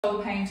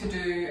shoulder pain to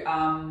do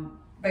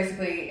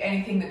basically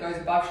anything that goes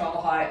above shoulder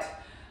height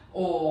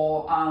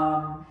or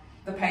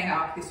the pain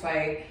arc this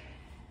way.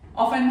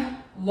 Often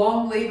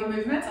long lever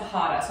movements are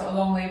harder. So a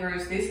long lever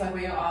is this, like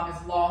where your arm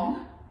is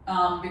long,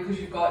 because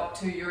your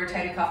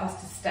rotator cuff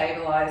has to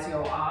stabilize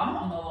your arm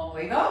on the long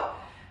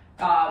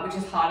lever, which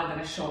is harder than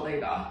a short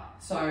lever.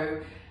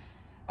 So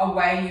a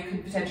way you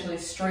could potentially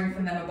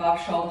strengthen them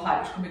above shoulder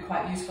height, which can be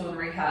quite useful in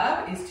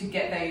rehab, is to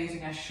get there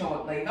using a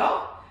short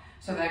lever.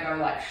 So they go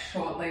like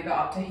short lever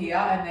up to here,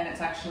 and then it's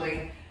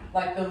actually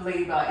like the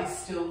lever is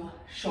still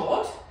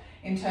short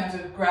in terms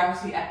of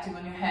gravity acting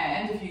on your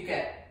hand. If you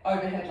get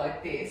overhead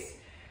like this,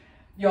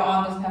 your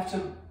arm doesn't have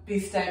to be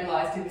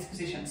stabilized in this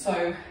position.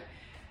 So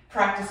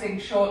practicing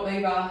short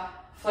lever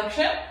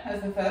flexion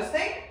as the first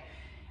thing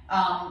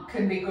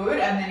can be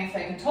good, and then if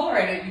they can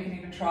tolerate it, you can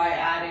even try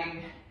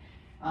adding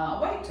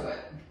weight to it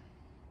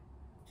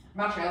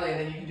much earlier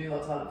than you can do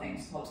lots of other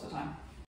things lots of the time.